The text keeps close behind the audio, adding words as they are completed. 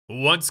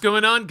What's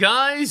going on,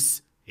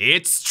 guys?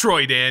 It's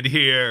Troydan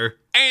here.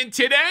 And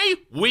today,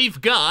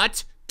 we've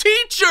got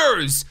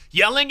teachers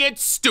yelling at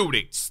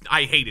students.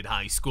 I hated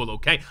high school,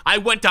 okay? I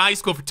went to high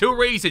school for two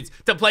reasons: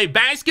 to play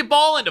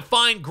basketball and to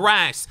find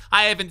grass.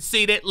 I haven't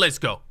seen it. Let's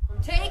go.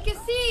 Take a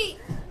seat.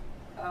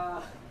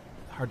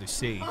 Hard to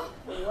see.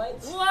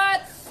 What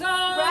so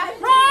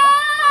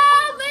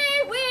proudly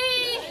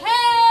we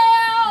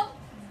hail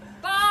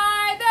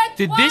by the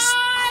Did this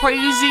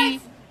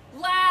crazy...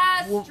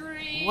 last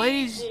What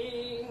is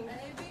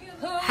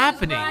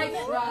happening?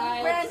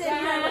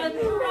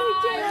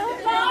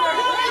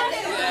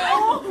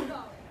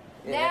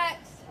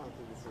 Next.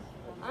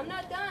 I'm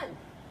not done.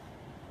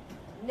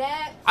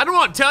 Next. I don't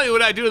want to tell you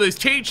what I do to this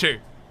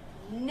teacher,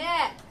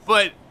 Next.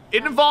 but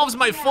it involves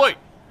my foot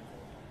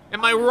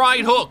and my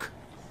right hook.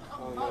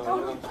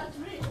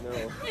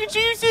 Did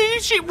you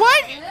see?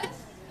 What?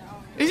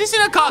 Is this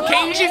in a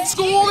Caucasian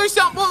school or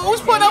something?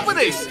 Who's put up with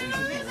this?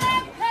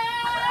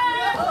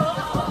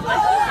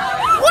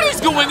 What is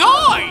going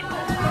on?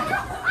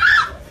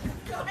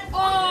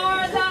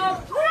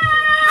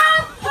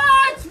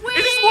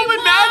 Is this woman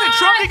mad that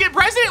Trump didn't get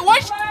president?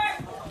 What?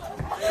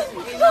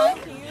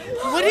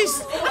 What is?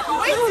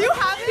 Wait, do you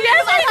have it?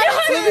 Yes,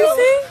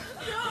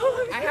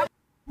 I have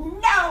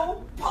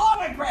no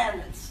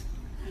pomegranates.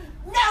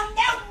 No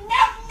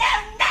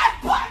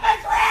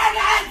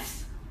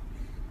pomegranates.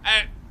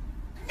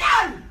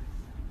 None.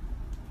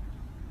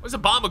 What's a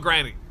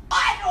pomegranate?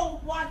 I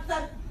don't want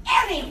them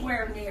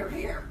anywhere near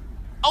here.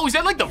 Oh, is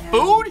that like the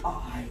food?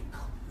 I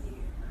clear.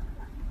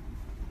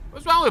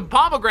 What's wrong with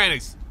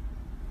pomegranates?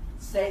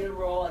 Say the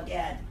rule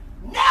again.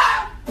 No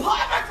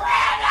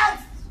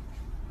pomegranates.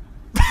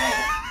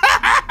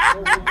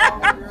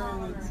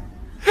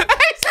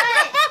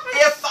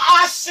 If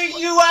I see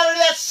you out of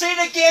that seat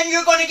again,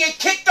 you're going to get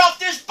kicked off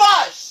this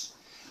bus.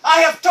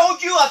 I have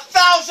told you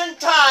 1,000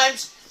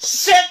 times,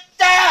 sit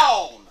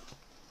down.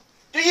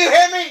 Do you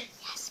hear me?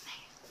 Yes,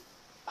 ma'am.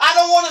 I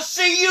don't want to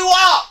see you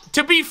up.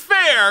 To be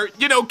fair,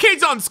 you know,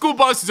 kids on school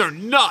buses are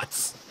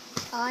nuts.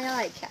 I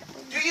like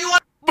Captain. Do you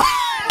want?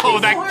 Oh,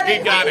 that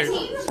kid got it.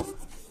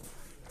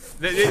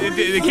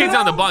 The kids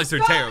on the bus are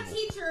terrible. Stop a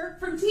teacher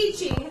from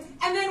teaching,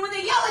 and then when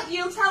they yell at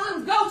you, tell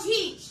them, go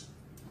teach.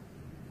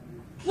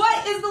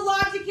 What is the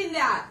logic in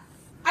that?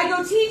 I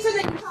go teach and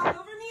then you talk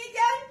over me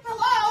again?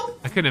 Hello?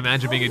 I couldn't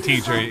imagine being a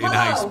teacher in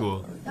high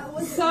school.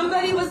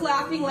 Somebody was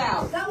laughing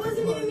loud. That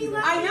wasn't even me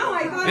laughing. I know,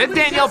 I thought Is it was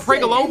Danielle Justin,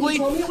 and Pringologli? he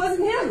told me it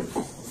wasn't him.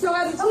 So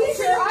as a teacher,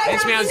 I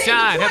Takes have me to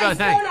outside. name How about it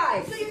that?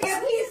 twice, don't I?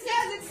 If he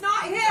says it's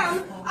not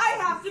him, I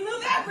have to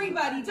move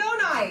everybody,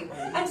 don't I?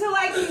 Until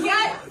I can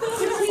get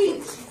to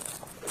teach.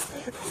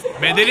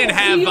 Man, they didn't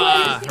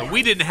have,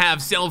 we didn't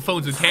have cell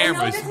phones with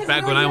cameras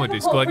back when I went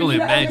to school. I can only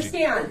imagine.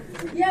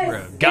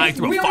 Yes. A guy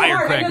threw a Real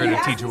firecracker hard. at a I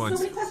know teacher you ask me once.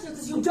 so many questions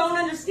because you don't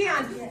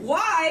understand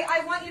why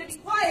I want you to be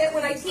quiet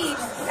when I teach,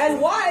 and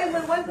why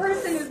when one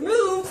person is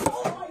moved,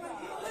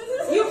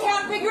 you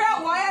can't figure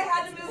out why I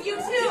had to move you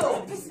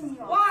too.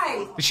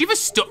 Why? Did she have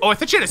a oh, I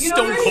thought she had a You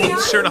don't Stone Cold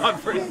understand? shirt on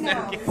for a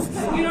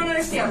second. You don't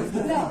understand.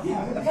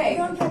 Okay.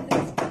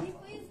 Can you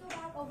please go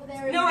back over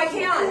there? No, I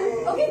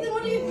can't. Okay, then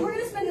we're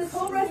gonna spend this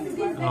whole rest of the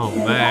day Oh,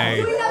 man.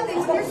 doing nothing.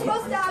 You're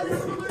supposed to have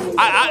this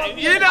little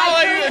You know,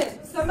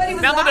 like, Somebody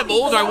was now that I'm laughing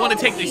older, so I want to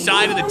loud. take the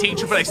side of the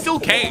teacher, but I still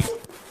can't.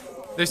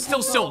 They're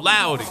still so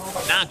loud and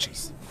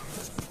obnoxious.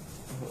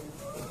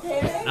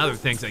 Other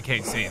things I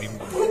can't say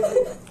anymore.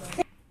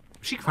 Was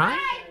she crying?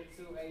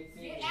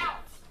 Get out.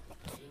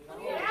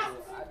 Get out.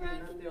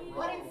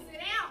 Let him sit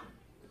down.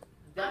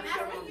 I'm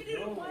asking you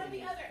to do one or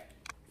the other.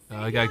 Oh,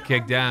 I got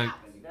kicked out.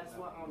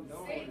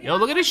 Yo,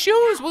 look at his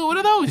shoes. What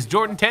are those?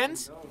 Jordan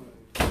 10s?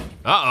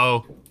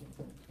 Uh-oh.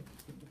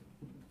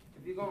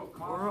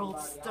 World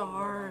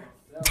star.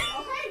 Okay,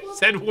 well,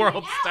 Said sit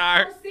world down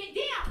star. or sit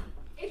down.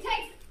 It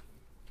takes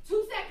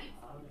 2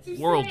 seconds to sit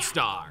World down.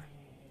 star.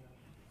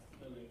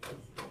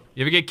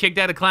 You ever get kicked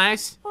out of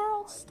class?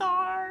 World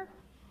star.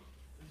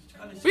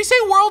 What do you say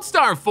world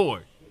star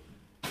for?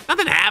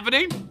 Nothing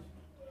happening.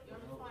 You're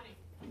funny.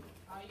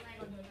 Oh, you ain't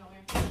gonna do it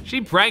nowhere.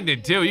 She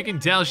pregnant too. You can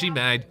tell she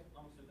mad.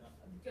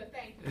 Good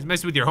thing. It's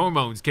messing with your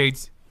hormones,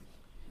 Kate.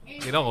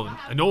 Get all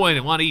annoyed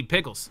and want to eat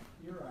pickles.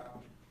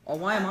 Oh,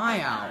 why am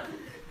I out?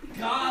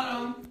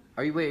 Got him.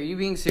 Are you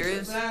being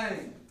serious?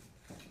 Bang.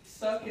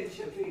 Suck it,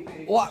 Chippy.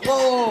 What?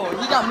 Whoa,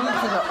 he got moved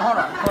to the, hold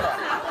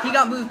on. He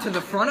got moved to the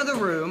front of the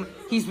room.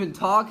 He's been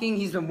talking,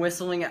 he's been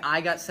whistling, and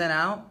I got sent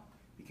out.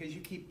 Because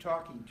you keep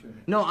talking to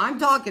him. No, I'm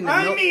talking to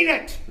I mean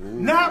it!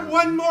 Not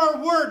one more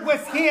word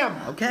with him!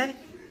 Okay?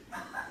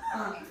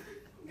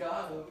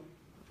 Got him.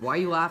 Why are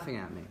you laughing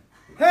at me?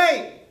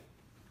 Hey!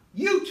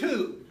 You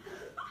two!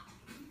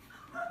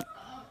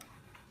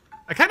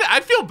 I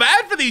feel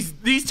bad for these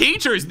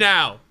teachers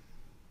now.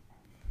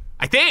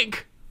 I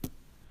think.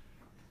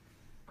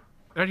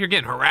 They're out here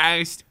getting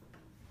harassed.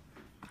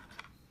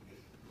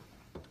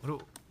 What do,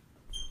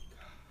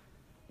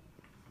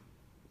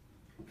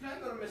 Can I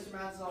go to Mr.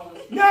 Matt's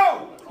office?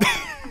 No!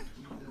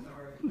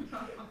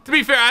 To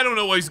be fair, I don't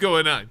know what's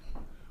going on.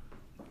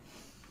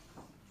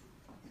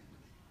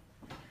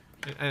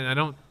 And I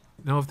don't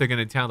know if they're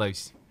gonna tell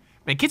us.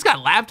 Man, kids got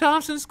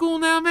laptops in school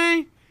now,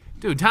 man.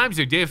 Dude, times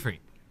are different.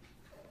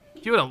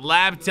 If you had a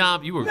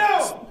laptop, you were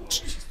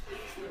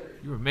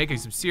making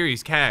some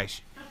serious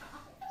cash.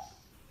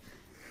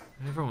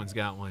 Everyone's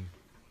got one.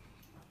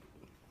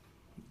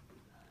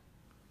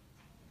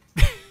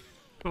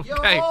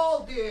 Okay. You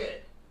all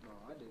did. No,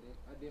 I didn't.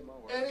 I did my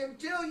work. And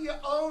until you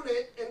own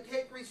it and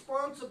take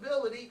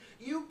responsibility,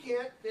 you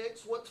can't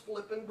fix what's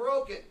flipping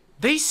broken.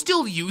 They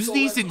still use So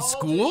these let's in all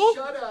school?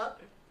 just shut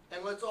up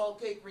and let's all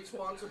take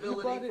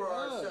responsibility for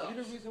ourselves.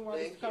 You're the reason why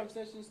this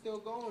conversation is still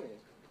going.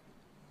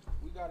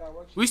 We got our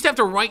work. We used to have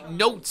to write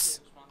notes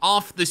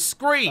off the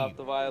screen. Stop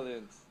the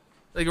violence.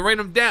 Like, write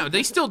them down.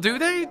 They still do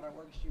that?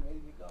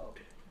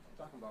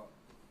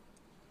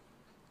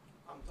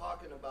 I'm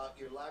talking about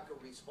your lack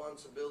of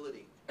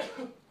responsibility.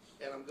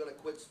 And I'm going to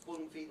quit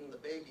spoon feeding the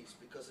babies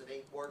because it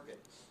ain't working.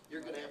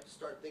 You're going to have to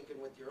start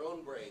thinking with your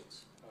own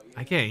brains.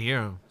 I can't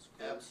hear him.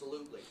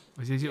 Absolutely.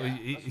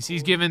 Is he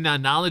giving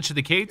knowledge to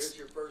the kids? Here's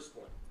your first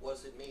one. What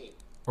does it mean?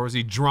 Or is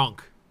he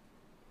drunk?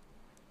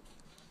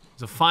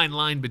 There's a fine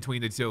line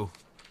between the two.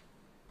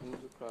 Move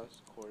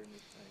across coordinate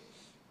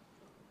lines.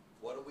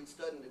 What are we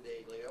studying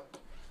today, Leo?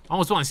 I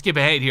almost want to skip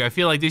ahead here. I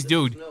feel like this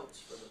dude, Notes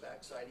from the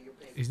backside of your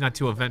paper. he's not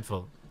too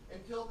eventful.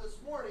 Until this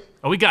morning,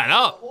 Oh, we got a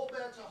up. whole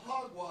batch of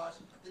hogwash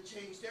that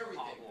changed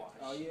everything.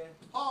 Oh yeah.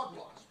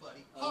 Hogwash,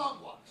 buddy.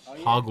 Hogwash. Oh,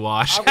 yeah.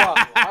 Hogwash.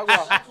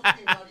 That's what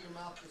came out of your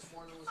mouth this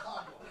morning was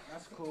hogwash.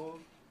 That's cool.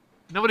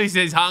 Nobody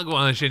says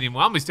hogwash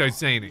anymore. I'm going to start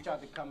saying You it.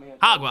 tried to come here and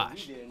tell me what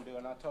Hogwash. we didn't do,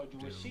 and I told you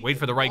what she Wait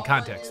for the did. right All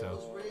context, I did though.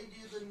 was read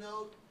you the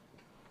note,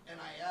 and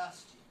I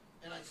asked you,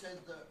 and I said,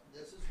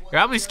 this is what Here,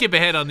 I'm going to skip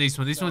ahead on this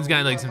one. This one's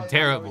got like some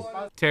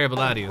terrible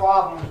audio.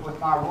 Problems with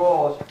my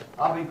rules,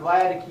 I'll be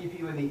glad to keep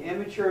you in the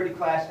immaturity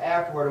class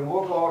afterward, and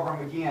we'll go over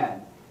them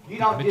again. You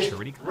don't just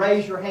Immaturity class?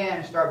 raise your hand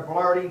and start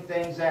blurting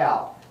things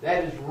out.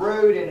 That is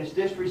rude and it's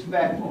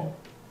disrespectful.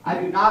 I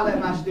do not let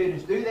my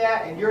students do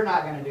that, and you're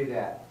not going to do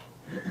that.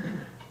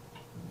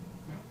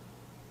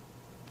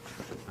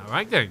 All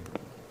right, then.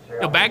 You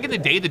know, back in the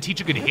day, the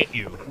teacher could hit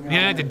you. You didn't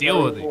have to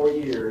deal with it. 34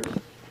 years,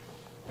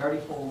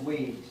 34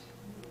 weeks.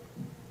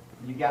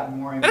 You got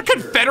more Is that a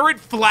immature. Confederate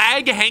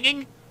flag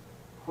hanging?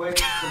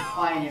 Quit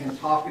complaining and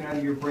talking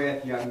under your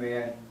breath, young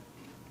man.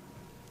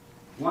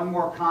 One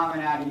more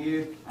comment out of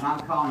you, and I'm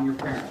calling your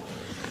parents.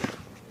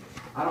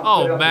 I don't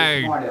Oh, put up man.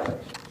 with smart alecks.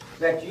 In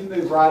fact, you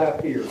move right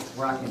up here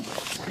where I can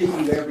see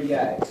you every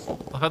day.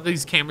 I thought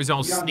these cameras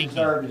all You don't sneaky.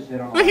 deserve to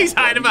sit on He's that.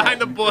 hiding You got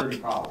behind the some book.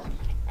 maturity problems.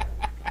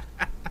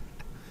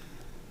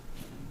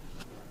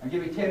 I'll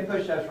give you 10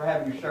 push-ups for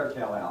having your shirt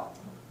tail out.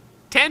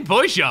 10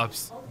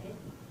 push-ups.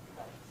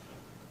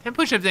 10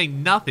 push-ups ain't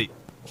nothing.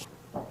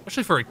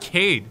 Especially for a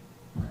kid.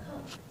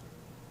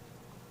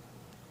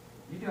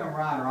 You doing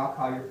right, or I'll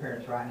call your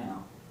parents right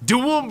now. Do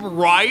them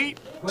right?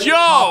 Quit Joe!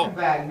 talking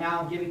back.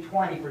 Now I'll give you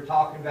 20 for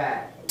talking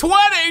back.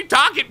 20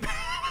 talking.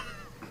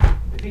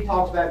 If he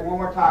talks back one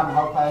more time, the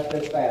whole class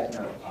does fast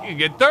notes. You can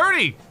get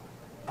 30.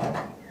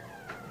 Oh,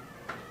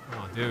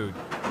 dude.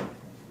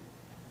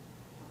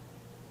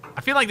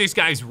 I feel like this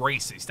guy's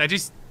racist. I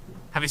just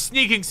have a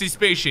sneaking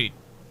suspicion.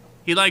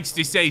 He likes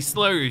to say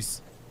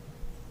slurs.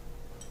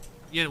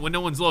 You know, when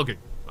no one's looking.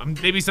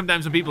 Maybe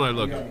sometimes when people are You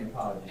looking. don't need an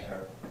apology,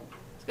 sir.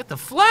 He's got the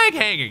flag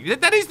hanging.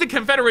 That is the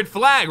Confederate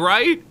flag,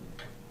 right?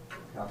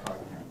 I'll call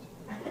your parents.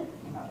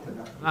 I'm not putting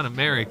up with Not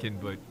American,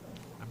 but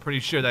I'm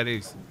pretty sure that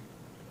is.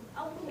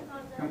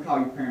 Come call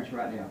your parents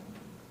right now.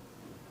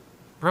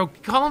 Bro,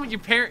 call them your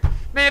parents.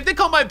 Man, if they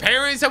call my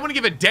parents, I wouldn't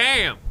give a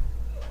damn.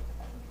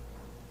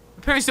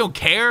 My parents don't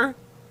care.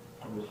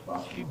 You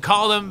can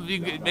call them.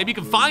 Maybe you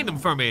can find them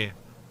for me.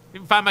 You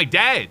can find my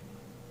dad.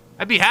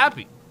 I'd be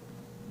happy.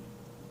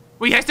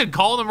 Well, he has to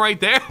call them right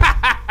there.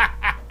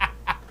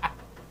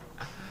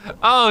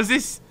 Oh, is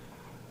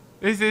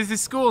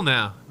this school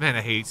now? Man,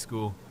 I hate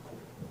school.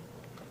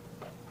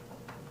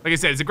 Like I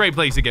said, it's a great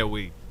place to get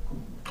weed.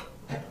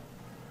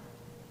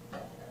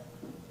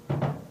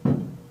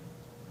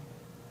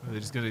 We're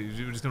just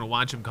gonna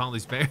watch him call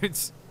his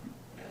parents.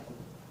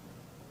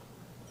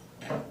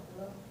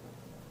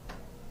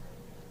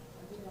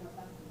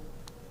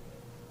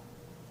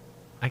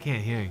 I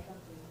can't hear you.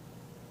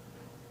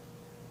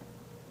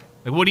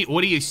 Like,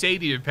 what do you say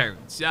to your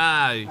parents?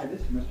 Hey, this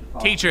is Mr.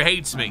 Paul. Teacher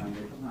hates me.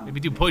 Maybe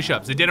do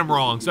push-ups. I did them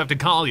wrong, so I have to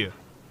call you.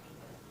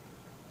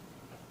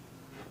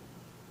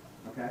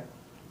 Okay.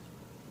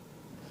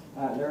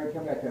 Larry,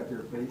 come back up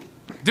here, please.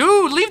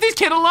 Dude, leave this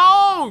kid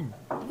alone!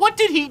 What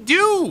did he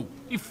do?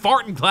 You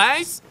fart in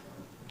class?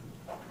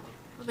 I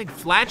don't think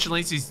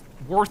flatulence is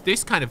worth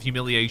this kind of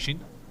humiliation.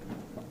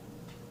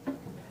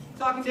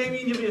 Talking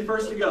Damien, you'll be the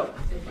first to go.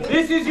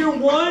 This is your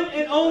one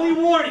and only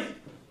warning.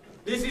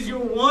 This is your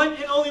one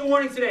and only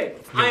warning today.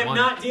 I am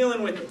not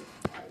dealing with it.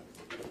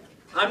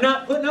 I'm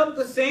not putting up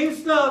the same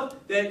stuff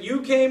that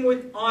you came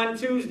with on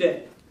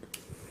Tuesday.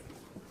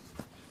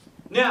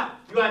 Now,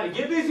 you either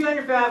get busy on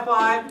your Fab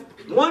Five,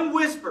 one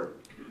whisper,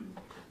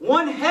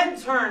 one head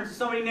turn to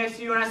somebody next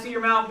to you and I see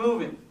your mouth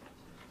moving.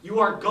 You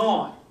are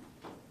gone.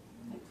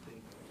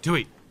 Do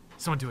it.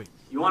 Someone do it.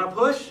 You want to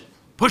push?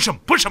 Push him,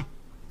 push him.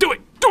 Do it,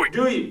 do it.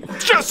 Do you?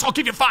 Yes, I'll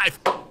give you 5.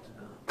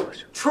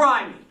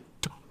 Try me.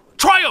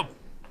 Try him.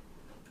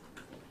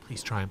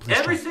 Please try him, please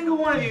Every try. single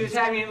one of you is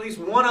having at least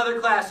one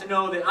other class to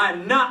know that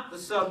I'm not the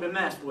sub to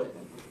mess with.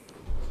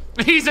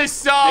 He's a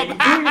sub. And you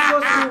do what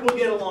you're supposed to do, we'll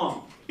get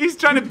along. He's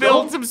trying to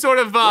build some sort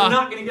of, we're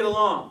not gonna get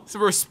along.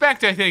 some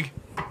respect, I think.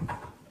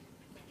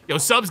 Yo,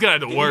 sub's got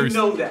the worst.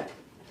 You know that.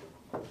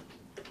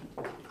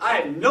 I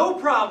have no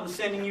problem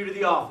sending you to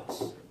the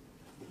office.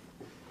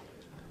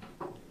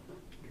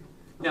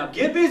 Now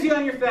get busy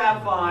on your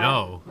Fab Five.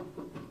 No.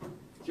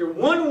 Your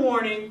one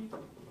warning,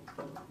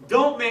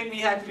 don't make me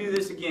have to do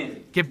this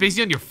again. Get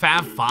busy on your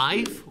Fab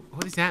 5?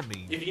 What does that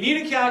mean? If you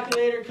need a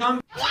calculator,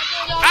 come. My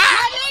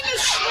name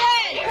is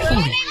Fred. My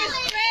name is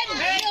Fred.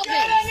 Hey,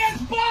 get in this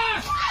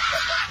bus!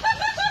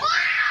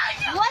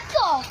 What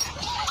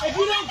the? If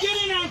you don't get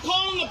in here, I'm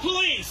calling the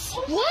police.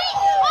 What?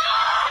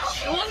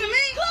 It wasn't me.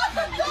 Close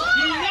the door!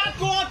 You do not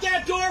go out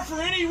that door for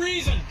any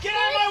reason. Get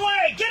out of my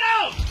way. Get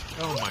out.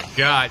 Oh my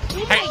god.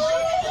 Hey,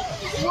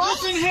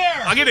 Listen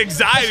here. I get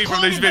anxiety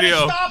from this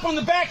video. Stop on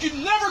the back. You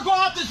never go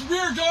out this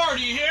rear door.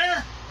 Do you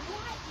hear?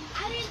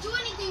 I didn't do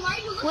anything. Why are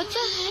you looking at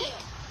me?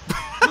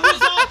 Who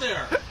is out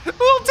there?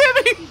 Little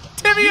Timmy.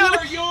 Timmy You on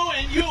are you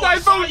and you. I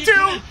iPhone saw you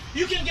 2.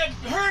 You can get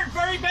hurt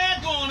very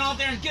bad going out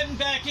there and getting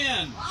back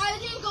in. I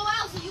didn't go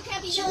out, so you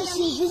can't be yelling at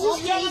Josie, me. this I'm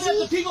is yelling at the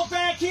crazy. people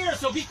back here,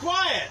 so be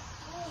quiet.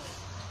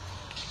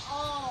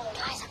 Oh.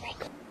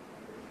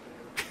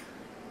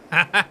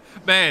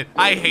 Man,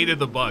 I hated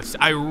the bus.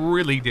 I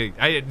really did.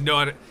 I didn't know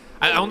it.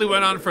 I only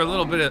went on for a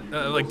little bit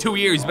of, like 2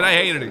 years, but I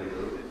hated it.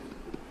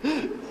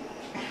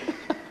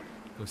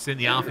 Go sit in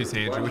the office,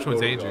 Andrew. Which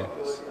one's Andrew?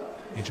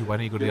 Andrew, why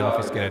don't you go to the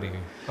office? Get out of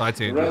here. Oh, that's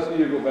The Andrew. rest of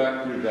you go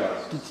back to your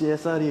desk.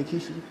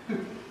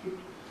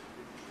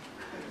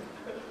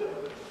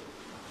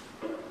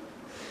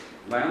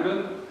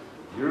 Landon,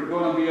 you're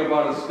going to be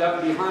about a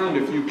step behind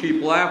if you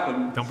keep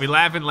laughing. Don't be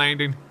laughing,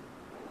 Landon.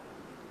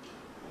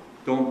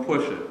 Don't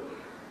push it.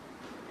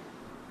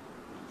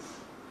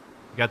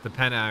 You got the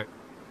pen out.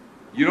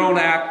 You don't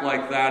act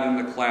like that in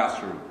the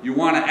classroom. You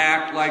want to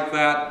act like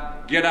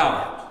that? Get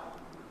out.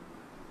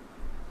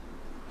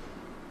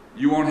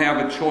 You won't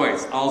have a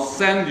choice. I'll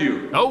send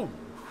you. Oh.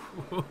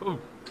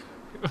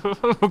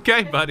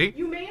 Okay, buddy.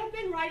 You may have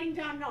been writing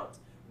down notes.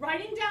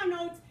 Writing down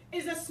notes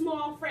is a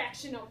small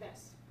fraction of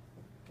this.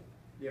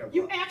 Yeah,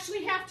 You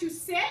actually have to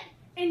sit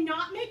and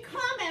not make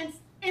comments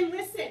and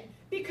listen,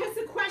 because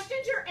the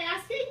questions you're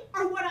asking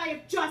are what I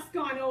have just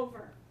gone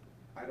over.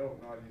 I don't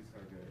know how to use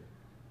calculator.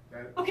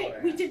 Okay,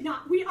 we did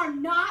not. We are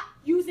not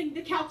using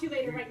the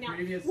calculator right now.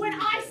 When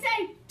I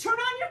say turn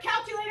on your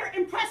calculator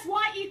and press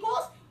Y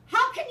equals,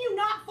 how can you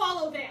not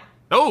follow that?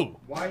 Oh.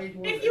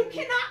 If you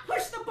cannot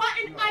push the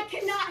button, I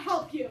cannot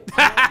help you.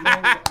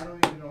 I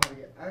don't even know how to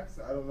get X.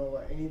 I don't know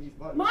what any of these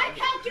buttons My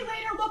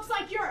calculator looks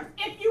like yours.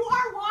 If you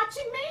are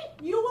watching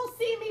me, you will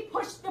see me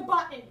push the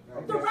button.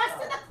 The rest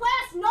of the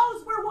class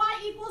knows where Y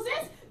equals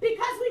is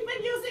because we've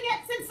been using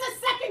it since the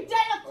second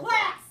day of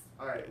class.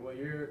 Alright, well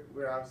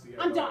we're obviously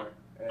I'm done.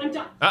 I'm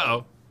done.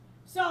 Uh-oh.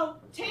 So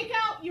take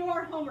out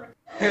your homework.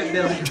 You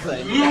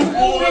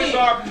boys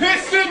are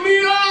pissing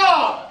me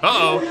off!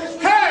 Uh-oh.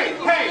 Hey,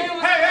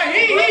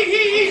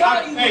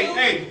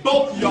 hey,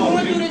 both of y'all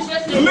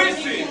niggas.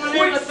 Listen,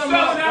 quit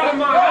selling out of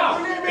my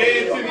house.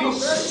 Anthony,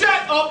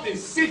 shut up and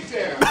sit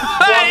down.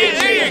 Hey,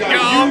 there you go.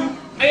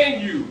 You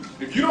and you.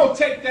 If you don't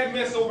take that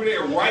mess over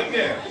there right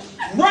now,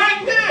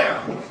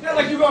 not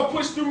like you're gonna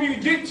push through me to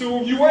get to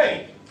him, you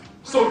ain't.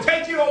 So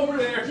take it over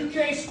there. If you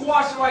can't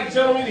squash it like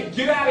gentlemen and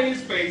get out of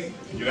his face,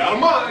 get out of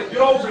mine, get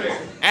over there.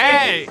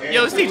 Hey,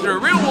 yo, this teacher a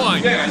real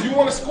one. Yeah, you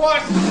want to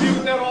squash and deal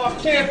with that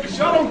off campus.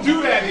 Y'all don't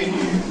do that in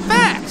here.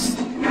 Facts.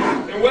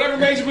 And whatever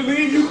made you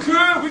believe you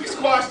could, we can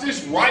squash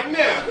this right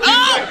now. Get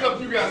back up,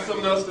 you got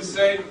something else to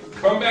say.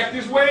 Come back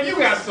this way, you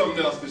got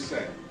something else to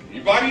say.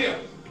 Anybody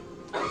else?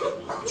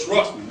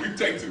 Trust me, we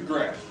take to the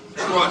grass.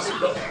 Trust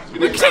me.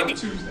 We take it.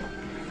 Tuesday.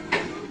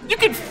 You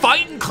can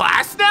fight in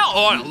class now?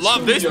 Oh, I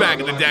love this back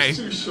in the day.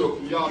 Too short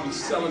for y'all be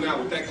selling out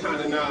with that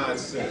kind of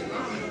nonsense.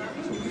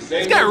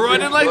 This guy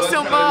running like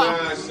some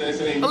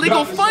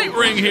illegal fight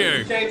ring here.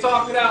 You can't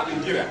talk it out,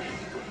 then get out.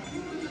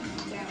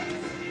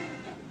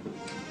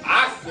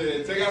 I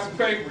said, take out some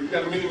paper. You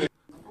got a meeting.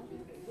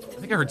 I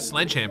think I heard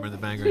sledgehammer in the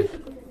background.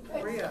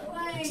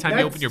 Next time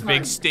you open your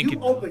big stinking.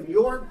 You open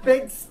your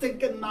big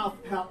stinking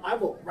mouth, pal, I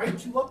will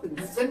write you up and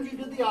send you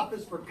to the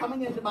office for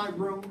coming into my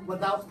room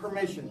without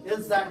permission.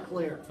 Is that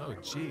clear? Oh,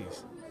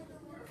 jeez.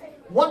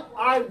 What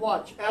I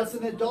watch as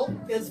an adult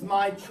is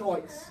my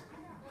choice.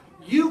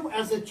 You,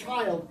 as a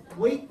child,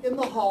 wait in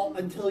the hall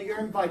until you're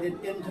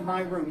invited into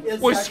my room. Is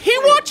Was that he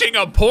clear? watching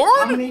a porn?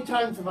 How many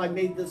times have I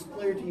made this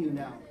clear to you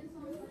now?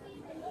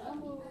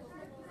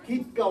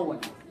 Keep going.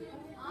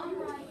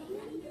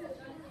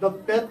 The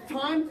 5th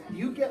time,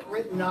 you get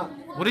written up.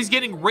 What does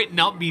getting written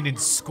up mean in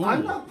school?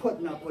 I'm not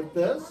putting up with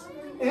this.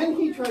 And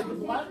he tried to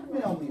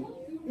blackmail me.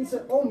 He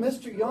said, oh,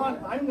 Mr.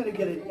 Yon, I'm going to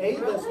get an A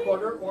this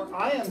quarter, or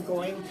I am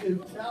going to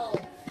tell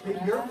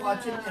that you're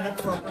watching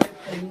inappropriate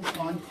things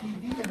on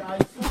TV, and I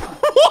saw it.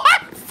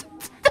 What?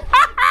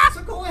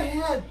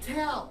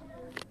 tell.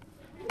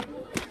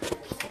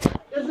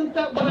 Isn't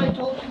that what I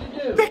told you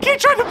to do? They keep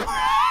trying to.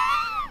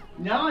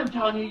 Now I'm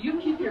telling you, you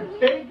keep your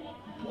big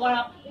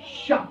flap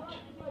shut.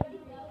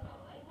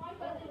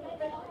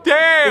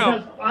 Damn!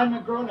 Because I'm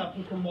a grown-up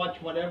who can watch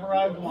whatever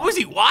I want. What was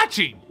he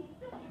watching?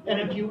 And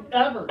if you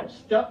ever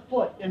step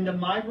foot into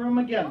my room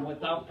again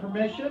without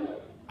permission,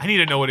 I need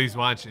to know what he's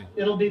watching.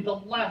 it'll be the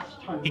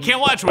last time. He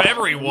can't watch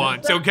whatever he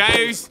wants,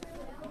 okay?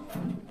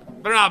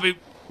 Better not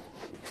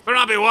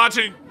be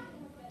watching.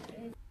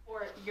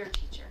 Or your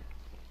teacher,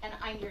 and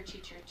I'm your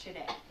teacher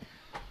today.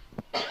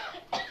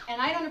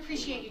 And I don't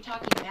appreciate you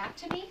talking back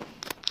to me.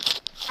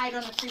 I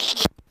don't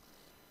appreciate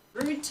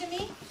rude to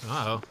me.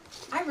 Uh-oh.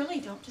 I really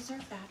don't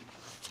deserve that.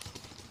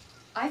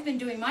 I've been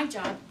doing my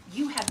job.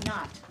 You have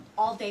not.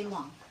 All day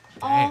long.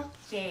 All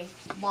day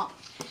long.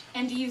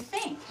 And do you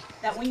think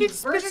that when you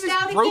burst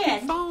out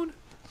again,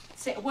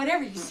 say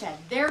whatever you said,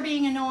 they're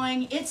being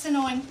annoying, it's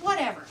annoying,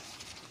 whatever.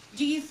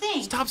 Do you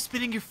think... Stop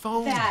spinning your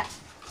phone. ...that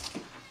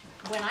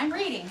when I'm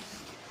reading,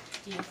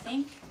 do you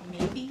think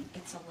maybe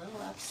it's a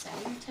little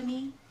upsetting to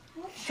me?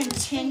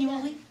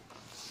 Continually?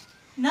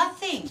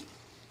 Nothing.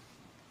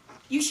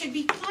 You should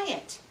be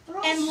quiet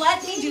and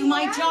let me do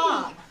my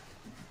job.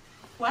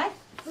 What?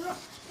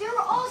 They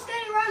were all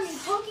standing around me,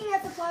 poking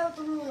at the fly with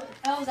the ruler.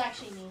 That was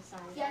actually me,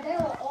 sorry. Yeah, they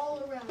were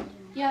all around me.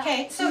 Yeah.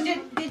 Okay, so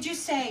did you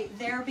say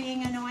they're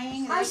being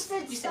annoying? I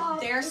said you stop.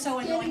 said they're so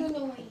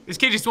annoying. This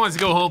kid just wants to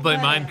go home play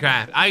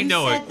Minecraft. I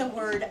know You it. said the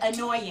word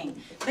annoying,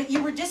 but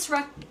you were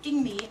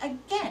disrupting me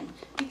again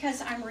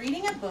because I'm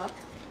reading a book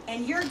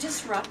and you're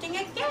disrupting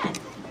again.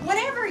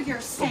 Whatever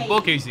you're saying.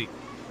 What book is he?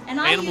 And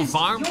I Animal used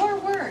Farm? your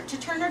word to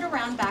turn it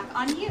around back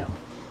on you.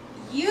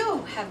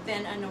 You have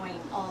been annoying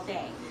all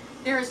day.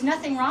 There is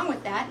nothing wrong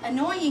with that.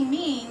 Annoying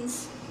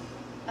means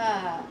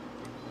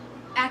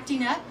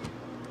acting up,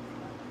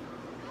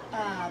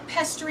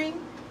 pestering.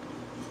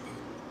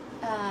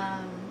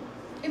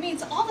 It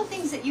means all the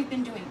things that you've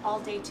been doing all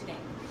day today.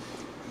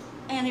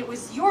 And it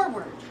was your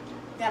word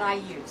that I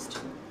used.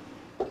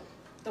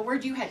 The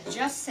word you had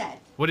just said.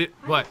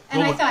 What?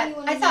 And I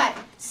thought,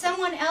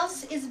 someone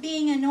else is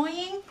being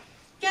annoying?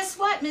 Guess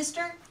what,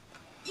 mister?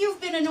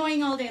 You've been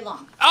annoying all day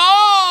long.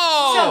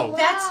 Oh! So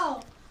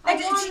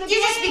that's...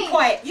 you just be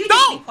quiet. You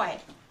just be quiet.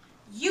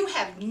 You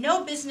have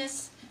no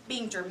business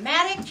being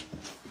dramatic,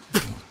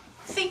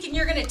 thinking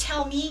you're going to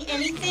tell me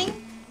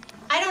anything.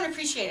 I don't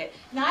appreciate it.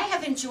 Now, I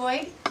have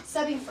enjoyed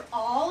subbing for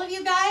all of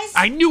you guys.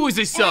 I knew it was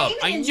a sub.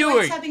 I knew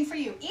enjoyed it. subbing for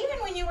you, even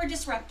when you were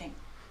disrupting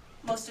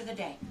most of the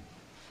day.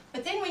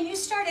 But then when you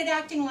started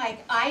acting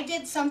like I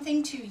did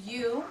something to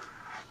you,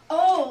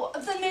 oh,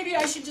 then maybe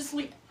I should just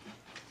leave.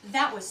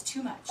 That was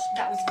too much.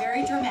 That was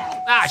very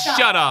dramatic. Ah, Stop.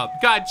 shut up.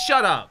 God,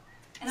 shut up.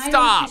 And I don't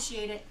Stop.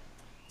 appreciate it.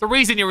 The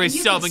reason you're a And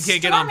you sub can and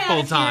can't get on storm out full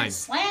of here time. and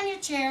slam your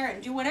chair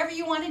and do whatever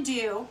you want to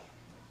do.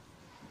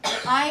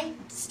 I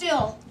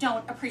still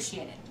don't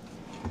appreciate it.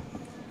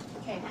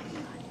 Okay.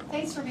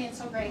 Thanks for being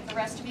so great. The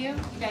rest of you,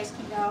 you guys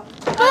can go.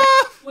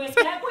 Wait,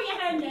 can I put your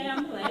hand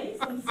down, please?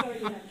 I'm sorry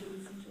you have to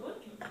listen to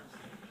it.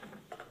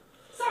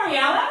 Sorry,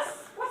 Alice.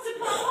 What's the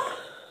problem?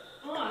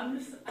 Oh,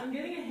 I'm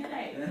getting a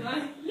headache.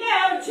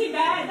 Yeah, too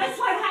bad. That's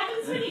what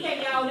happens when you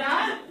get yelled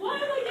at. Why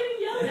am I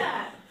getting yelled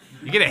at?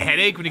 You get a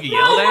headache when you get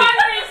Well, yelled one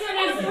at? reason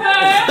is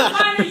her,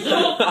 one is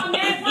your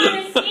comment, one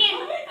is him,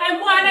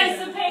 and one is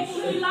the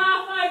people who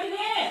laugh over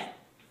there.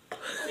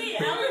 See,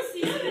 Alice,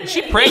 the other Is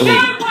she You pregnant?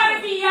 don't want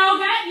to be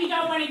yelled at, you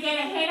don't want to get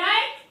a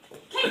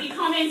headache. Keep your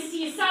comments to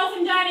yourself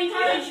and don't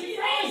encourage your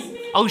friends.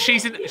 Oh,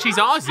 she's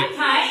Aussie. Okay,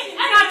 and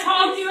I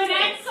told you an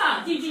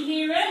answer. Did you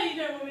hear it?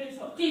 You don't want me to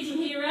talk. Did you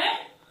hear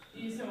it?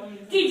 You just don't want me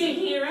to talk. Did you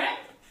hear it?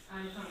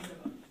 I can't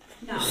do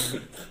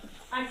it.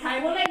 No.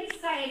 Okay, well let me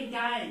say it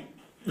again.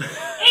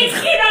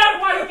 If you don't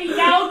want to be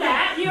yelled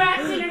at, you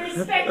act in a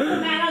respectful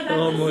manner. That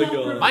Oh does my not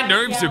god. provoke My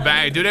nerves are yelling.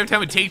 bad, dude. Every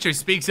time a teacher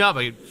speaks up,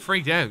 I get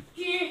freaked out.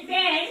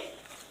 Then,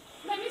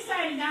 let me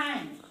say it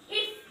again.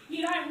 If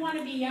you don't want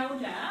to be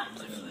yelled at,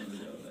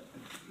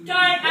 don't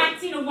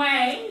act in a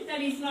way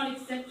that is not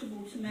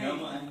acceptable to me.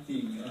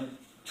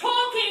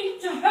 Talking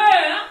to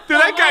her. Dude,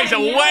 that guy's a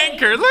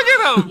wanker. Look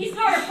at him. It's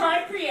not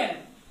appropriate.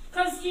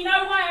 Because you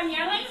know why I'm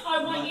yelling?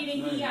 I want you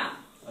to hear.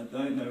 I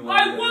don't know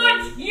I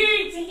want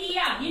you to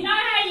hear. You know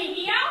how you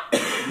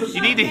hear?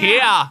 You need to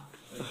hear.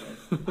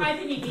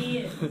 Open your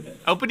ears.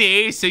 Open your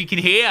ears so you can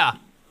hear.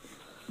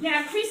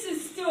 Now, Chris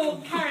is still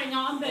carrying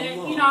on, but,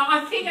 you know,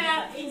 I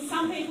figure in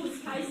some people's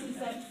cases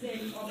that's their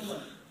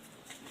problem.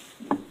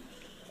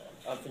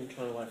 I've been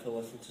trying to wait for the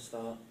lesson to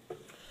start.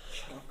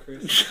 Shut up,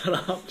 Chris.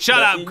 Shut up.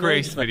 Shut up,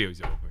 Chris. This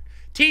video's over.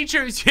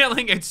 Teachers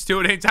yelling at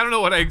students. I don't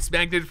know what I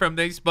expected from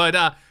this, but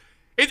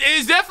it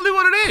is definitely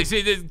what it is.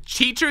 It is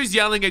teachers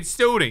yelling at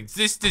students.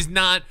 This does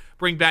not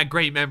bring back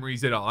great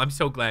memories at all. I'm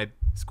so glad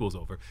school's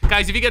over.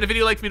 Guys, if you got a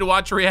video you'd like for me to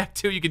watch or react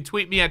to, you can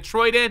tweet me at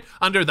Troydan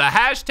under the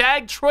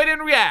hashtag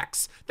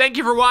TroydanReacts. Thank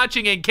you for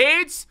watching, and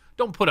kids,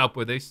 don't put up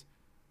with this.